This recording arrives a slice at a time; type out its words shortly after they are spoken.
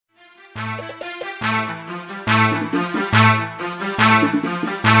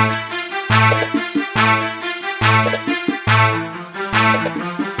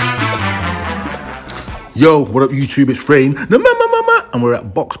Yo, what up YouTube, it's Rain, and we're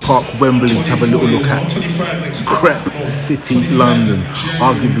at Box Park, Wembley to have a little look at Crep City, London,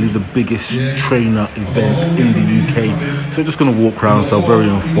 arguably the biggest trainer event in the UK. So just gonna walk around, so very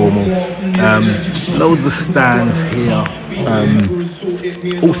informal. Loads of stands here,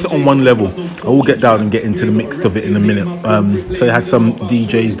 all sit on one level. I will get down and get into the mix of it in a minute. So they had some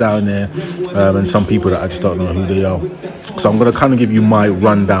DJs down there and some people that I just don't know who they are. So I'm gonna kind of give you my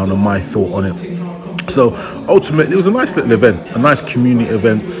rundown and my thought on it. So ultimately, it was a nice little event, a nice community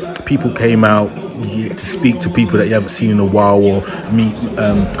event. People came out, you get to speak to people that you haven't seen in a while, or meet,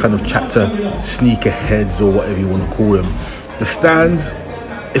 kind of chat to sneakerheads or whatever you want to call them. The stands,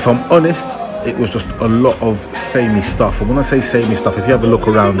 if I'm honest, it was just a lot of samey stuff. And when I say samey stuff, if you have a look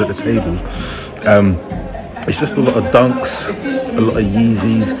around at the tables, it's just a lot of Dunks, a lot of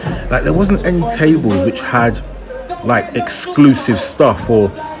Yeezys. Like, there wasn't any tables which had like exclusive stuff,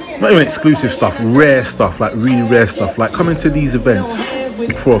 or not even exclusive stuff, rare stuff, like really rare stuff. Like, coming to these events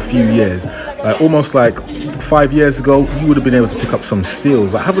for a few years, like almost like 5 years ago, you would have been able to pick up some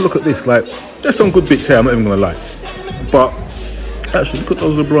steals. Like, have a look at this. Like, there's some good bits here, I'm not even gonna lie. But actually, look at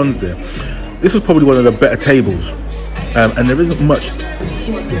those LeBrons there. This was probably one of the better tables, and there isn't much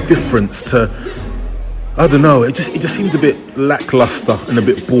difference to, I don't know, it just seemed a bit lackluster and a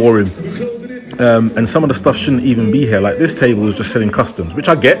bit boring. And some of the stuff shouldn't even be here. Like, this table is just selling customs, which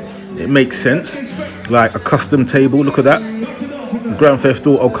I get, it makes sense. Like a custom table, look at that, Grand Theft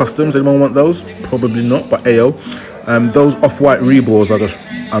Auto customs. Anyone want those? Probably not, but AO. Those off-white Reeboks are just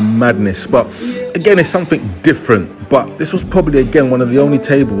a madness. But again, it's something different. But this was probably, again, one of the only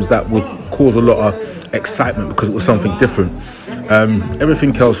tables that would cause a lot of excitement because it was something different.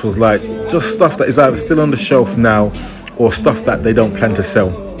 Everything else was like just stuff that is either still on the shelf now or stuff that they don't plan to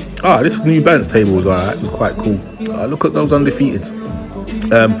sell. This New Balance table was alright. It was quite cool. Look at those undefeated.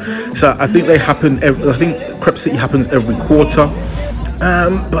 So I think they happen. I think Crep City happens every quarter.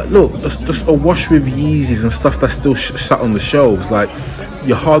 But look, just a wash with Yeezys and stuff that's still sat on the shelves. Like,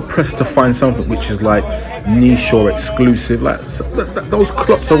 you're hard pressed to find something which is like niche or exclusive. Like, those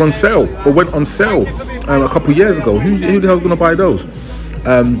clots are on sale, or went on sale a couple years ago. Who the hell's gonna buy those?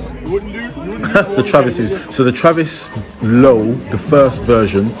 The Travises. So the Travis Low, the first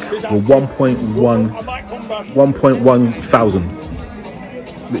version, were 1.1 thousand,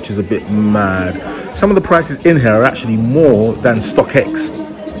 which is a bit mad. Some of the prices in here are actually more than StockX,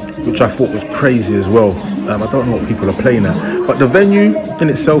 which I thought was crazy as well. I don't know what people are playing at, but the venue in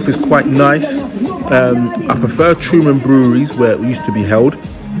itself is quite nice. I prefer Truman Breweries, where it used to be held,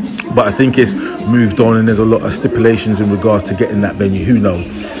 but I think it's moved on and there's a lot of stipulations in regards to getting that venue. Who knows?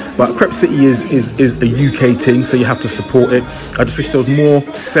 But Crep City is a UK thing, so you have to support it. I just wish there was more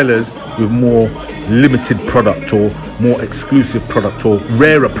sellers with more limited product or more exclusive product or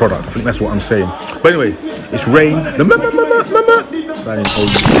rarer product. I think that's what I'm saying. But anyway, it's Rain, signing